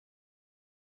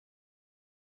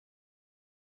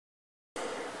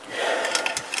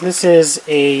This is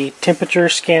a temperature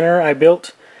scanner I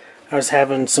built. I was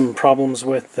having some problems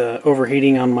with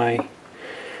overheating on my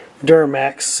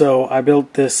Duramax, so I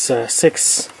built this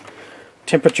 6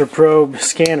 temperature probe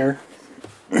scanner.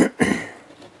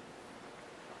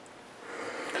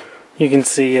 You can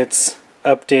see it's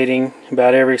updating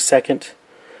about every second.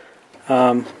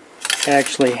 I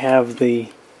actually have the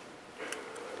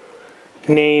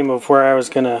name of where I was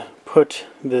going to put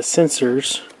the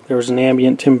sensors. There was an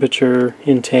ambient temperature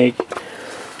intake.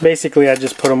 Basically, I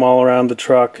just put them all around the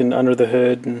truck and under the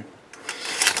hood, and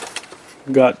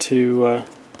got to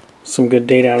some good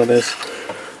data out of this.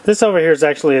 This over here is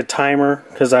actually a timer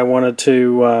because I wanted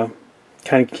to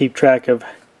kind of keep track of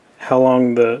how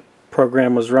long the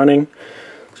program was running.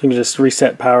 So you can just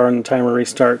reset power and the timer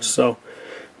restarts. So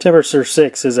temperature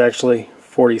 6 is actually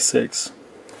 46.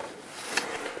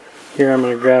 Here I'm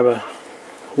going to grab a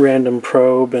random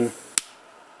probe and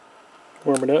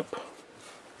warm it up.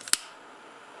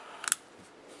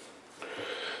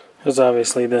 There's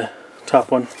obviously the top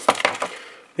one.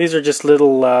 These are just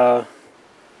little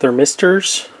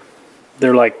thermistors.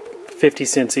 They're like 50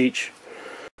 cents each.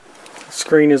 The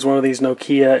screen is one of these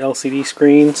Nokia LCD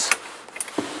screens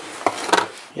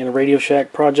in a Radio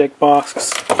Shack project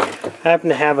box. I happen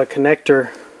to have a connector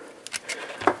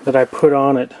that I put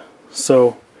on it,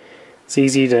 so it's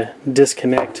easy to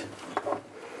disconnect.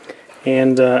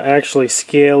 And I actually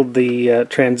scaled the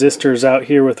transistors out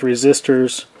here with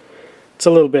resistors. It's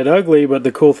a little bit ugly, but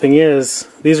the cool thing is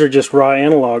these are just raw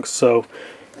analogs, so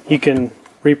you can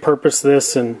repurpose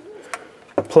this and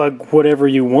plug whatever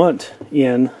you want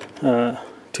in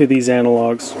to these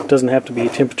analogs. It doesn't have to be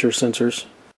temperature sensors.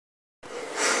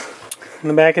 In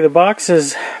the back of the box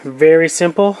is very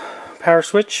simple: power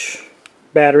switch,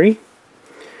 battery,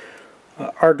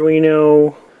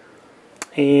 Arduino,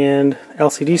 and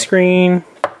LCD screen,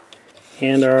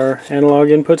 and our analog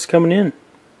inputs coming in.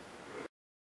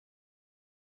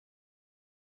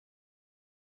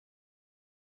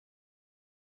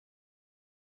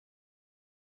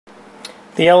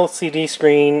 The LCD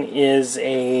screen is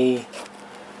a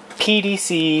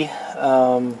PDC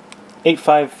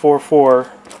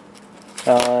 8544,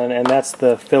 and that's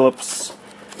the Philips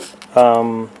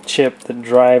chip that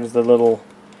drives the little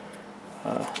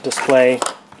display.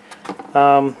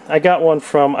 I got one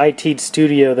from IT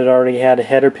Studio that already had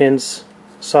header pins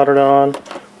soldered on,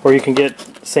 or you can get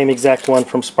the same exact one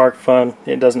from SparkFun.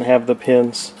 It doesn't have the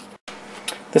pins.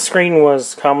 The screen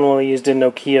was commonly used in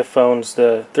Nokia phones,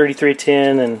 the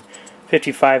 3310 and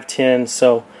 5510,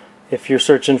 so if you're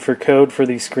searching for code for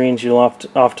these screens, you'll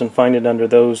often find it under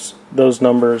those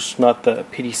numbers, not the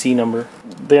PDC number.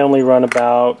 They only run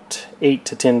about $8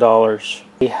 to $10.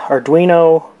 The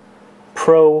Arduino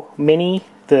Pro Mini,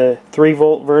 the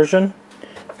 3-volt version,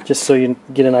 just so you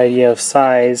get an idea of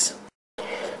size.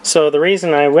 So the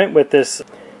reason I went with this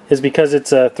is because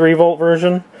it's a 3-volt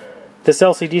version. This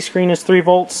LCD screen is 3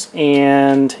 volts,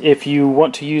 and if you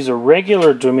want to use a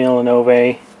regular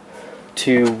Dumilanove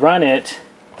to run it,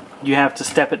 you have to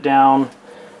step it down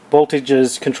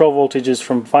voltages, control voltages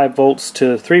from 5 volts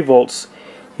to 3 volts,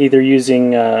 either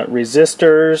using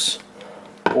resistors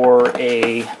or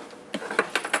I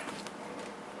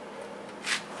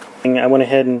went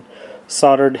ahead and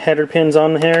soldered header pins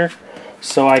on here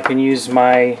so I can use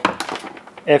my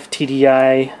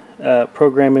FTDI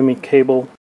programming cable.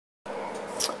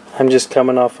 I'm just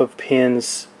coming off of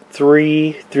pins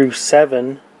 3 through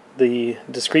 7, the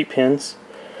discrete pins,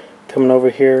 coming over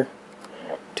here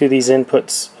to these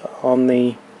inputs on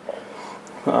the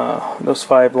those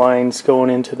 5 lines going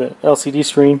into the LCD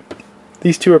screen.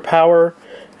 These 2 are power,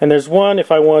 and there's one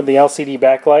if I wanted the LCD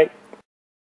backlight.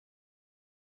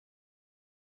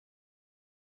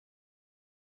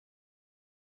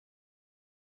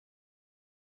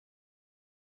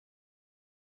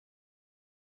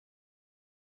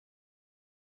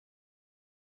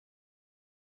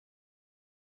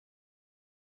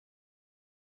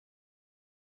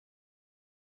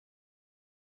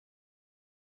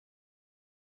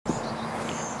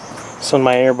 So in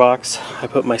my air box, I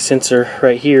put my sensor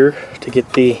right here to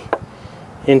get the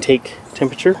intake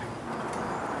temperature,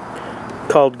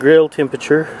 called grill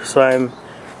temperature. So I'm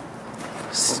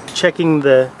checking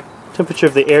the temperature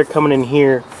of the air coming in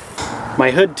here.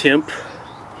 My hood temp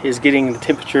is getting the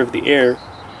temperature of the air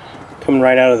coming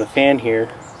right out of the fan here.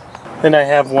 Then I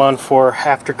have one for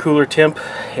after cooler temp,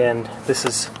 and this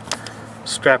is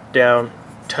strapped down,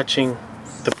 touching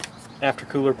the after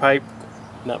cooler pipe.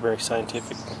 Not very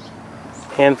scientific.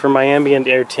 And for my ambient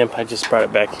air temp, I just brought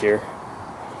it back here.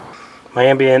 My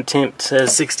ambient temp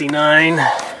says 69.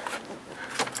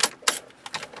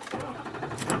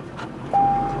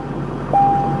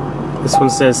 The This one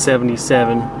says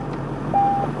 77.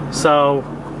 So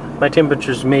my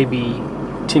temperatures may be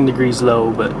 10 degrees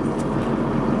low, but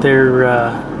they're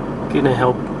gonna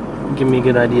help give me a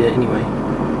good idea anyway.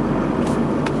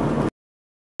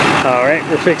 Alright,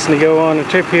 we're fixing to go on a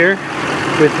trip here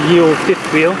with the old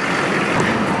fifth wheel.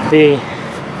 The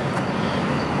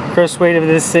gross weight of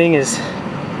this thing is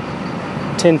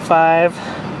 10.5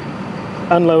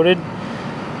 unloaded,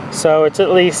 so it's at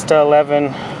least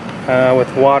 11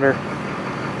 with water,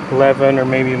 11 or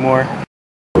maybe more.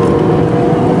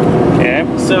 Okay,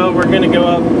 so we're gonna go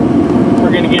up,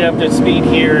 we're gonna get up to speed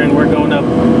here, and we're going up,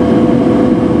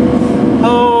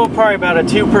 oh, probably about a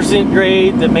 2%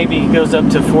 grade that maybe goes up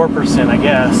to 4%, I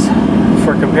guess.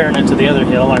 For comparing it to the other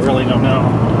hill, I really don't know.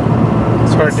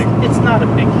 It's hard to, it's not a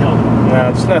big hill. No,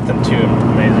 it's nothing too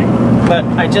amazing. But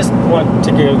I just want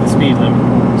to go the speed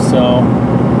limit, so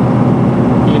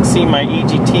you can see my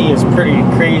EGT is pretty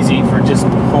crazy for just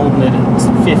holding it at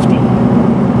 50.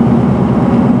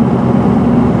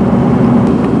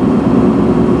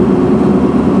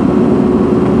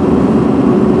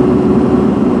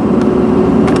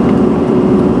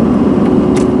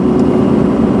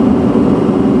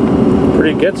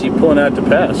 Pretty gutsy pulling out to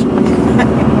pass.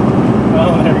 Well,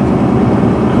 I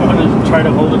want to try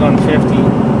to hold it on 50.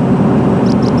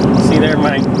 See there,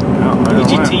 my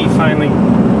EGT finally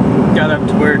got up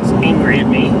to where it's angry at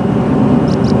me.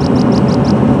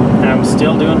 And I'm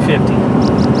still doing 50.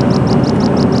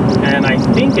 And I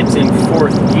think it's in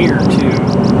 4th gear too.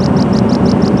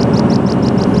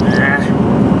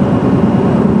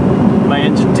 My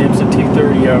engine tip's at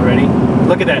 230 already.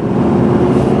 Look at that.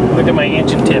 Look at my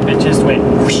engine tip. It just went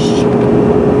whoosh.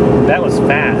 That was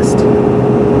fast.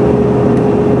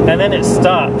 And then it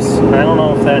stops. I don't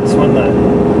know if that's when the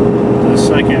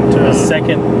second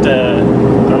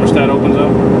thermostat opens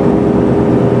up.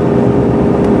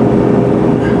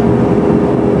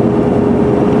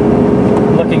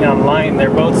 Looking online, they're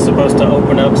both supposed to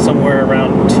open up somewhere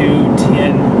around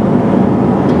 210,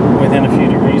 within a few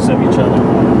degrees of each other.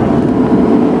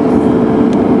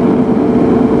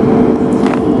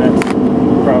 That's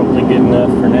probably good enough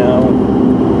for now.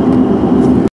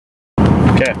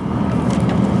 Okay.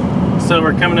 So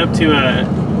we're coming up to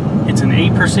it's an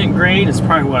 8% grade. It's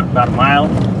probably what, about a mile?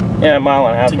 Yeah, a mile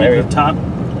and a half to maybe. get to the top.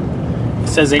 It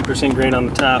says 8% grade on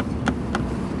the top.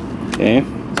 Okay.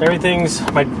 So everything's,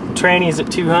 my tranny's at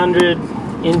 200,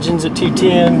 engine's at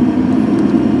 210.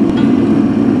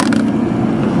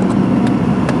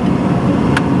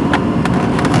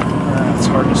 It's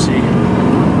hard to see.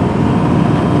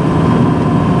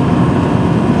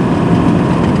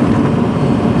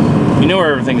 You know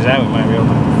where everything's at, we might be able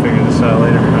to figure this out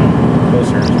later.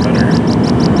 Closer is better.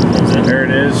 There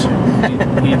it is.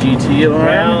 EGT alarm.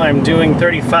 Well, I'm doing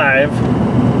 35.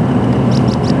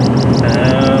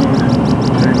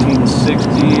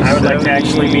 1360. I would like to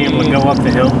actually be able to go up the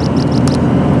hill.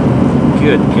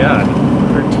 Good God.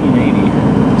 1380.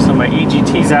 So my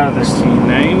EGT's out of this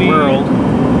 1390. world.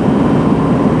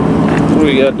 What do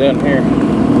we got down here?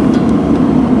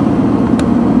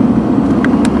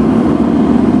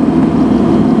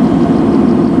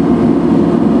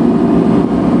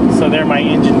 So there, my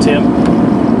engine temp.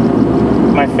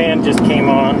 My fan just came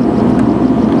on.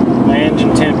 My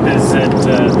engine temp is at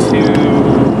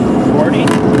 240.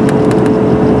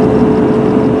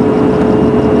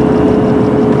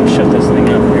 Let me shut this thing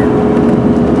up here.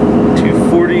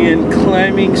 240 and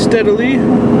climbing steadily.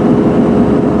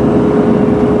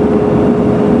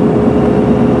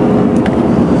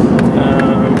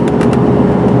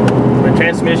 My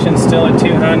transmission's still at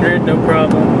 200, no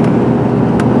problem.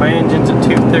 My engine's at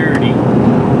 230.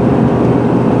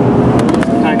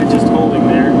 Kind of just holding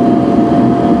there.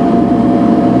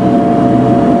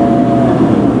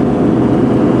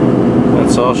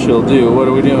 That's all she'll do. What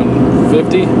are we doing?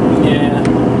 50? Yeah.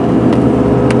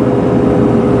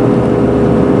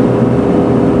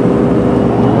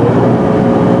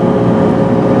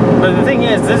 But the thing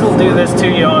is, this will do this to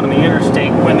you on the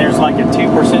interstate when there's like a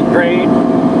 2% grade.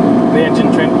 The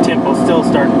engine temp will still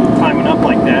start climbing up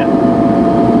like that.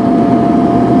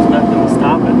 There's nothing to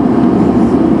stop it.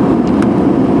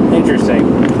 Interesting.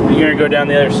 Are you going to go down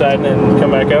the other side and then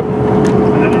come back up?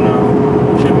 I don't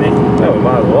know. Should we? No, we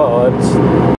might as well. It's